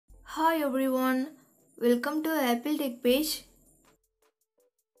Hi everyone, welcome to Apple Tech page.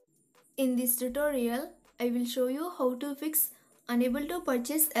 In this tutorial, I will show you how to fix unable to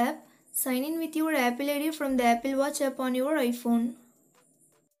purchase app. Sign in with your Apple ID from the Apple Watch app on your iPhone.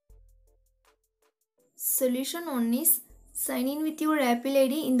 Solution 1 is sign in with your Apple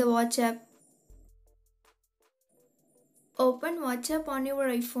ID in the Watch app. Open Watch app on your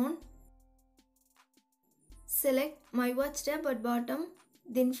iPhone. Select My Watch tab at bottom,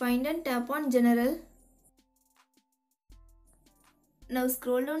 then find and tap on General. Now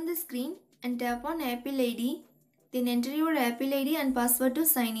scroll down the screen and tap on Apple ID, then enter your Apple ID and password to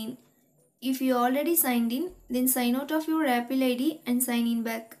sign in. If you already signed in, then sign out of your Apple ID and sign in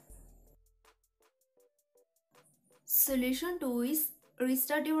back. Solution 2 is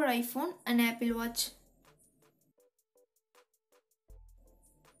restart your iPhone and Apple Watch.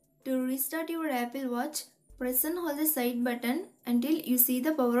 To restart your Apple Watch, press and hold the side button until you see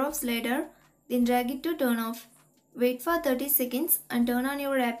the power off slider, then drag it to turn off. Wait for 30 seconds and turn on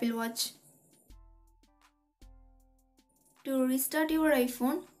your Apple Watch. To restart your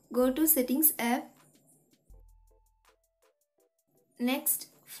iPhone, go to Settings app. Next,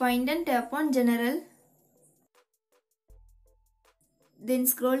 find and tap on General. Then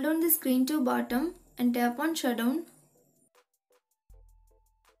scroll down the screen to bottom and tap on Shutdown.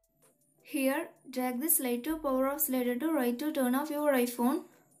 Here, drag the slide to power off slider to right to turn off your iPhone.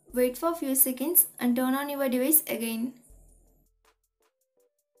 Wait for few seconds and turn on your device again.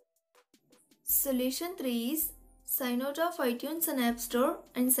 Solution 3 is sign out of iTunes and App Store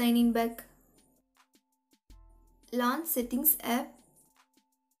and sign in back. Launch Settings app.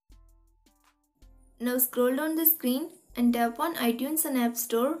 Now scroll down the screen and tap on iTunes and App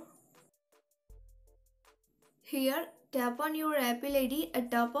Store. Here, tap on your Apple ID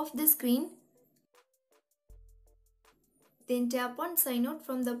at top of the screen. Then tap on Sign Out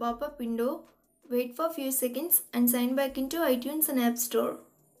from the pop-up window. Wait for few seconds and sign back into iTunes and App Store.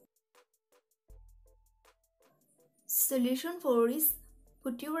 Solution 4 is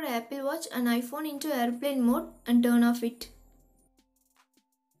put your Apple Watch and iPhone into airplane mode and turn off it.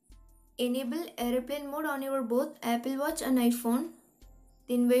 Enable airplane mode on your both Apple Watch and iPhone.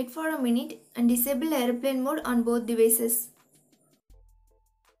 Then wait for a minute and disable airplane mode on both devices.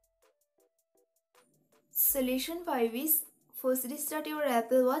 Solution 5 is force restart your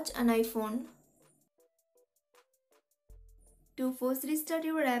Apple Watch and iPhone. To force restart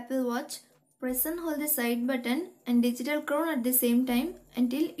your Apple Watch, press and hold the side button and digital crown at the same time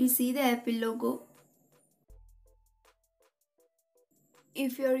until you see the Apple logo.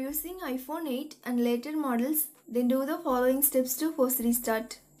 If you are using iPhone 8 and later models, then do the following steps to force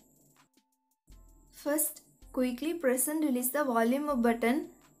restart. First, quickly press and release the volume up button.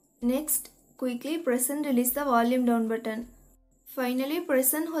 Next, quickly press and release the volume down button. Finally,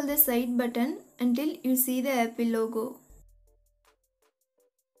 press and hold the side button until you see the Apple logo.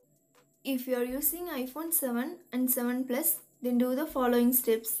 If you are using iPhone 7 and 7 Plus, then do the following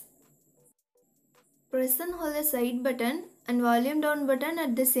steps. Press and hold the side button and volume down button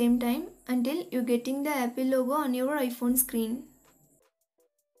at the same time until you getting the Apple logo on your iPhone screen.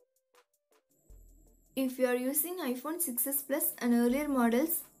 If you are using iPhone 6s Plus and earlier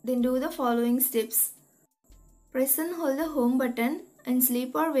models, then do the following steps. Press and hold the home button and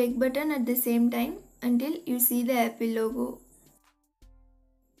sleep or wake button at the same time until you see the Apple logo.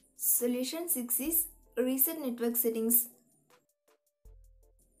 Solution 6 is reset network settings.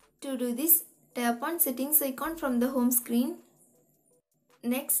 To do this, tap on settings icon from the home screen.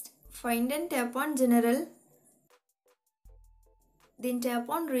 Next, find and tap on General. Then tap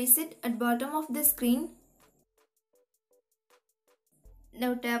on Reset at bottom of the screen.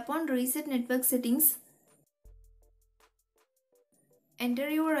 Now tap on Reset Network Settings. Enter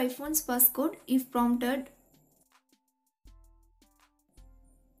your iPhone's passcode if prompted.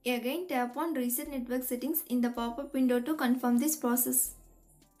 Again tap on Reset Network Settings in the pop-up window to confirm this process.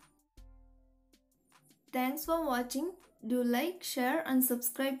 Thanks for watching. Do like, share and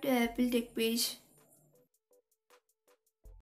subscribe to Apple Tech page.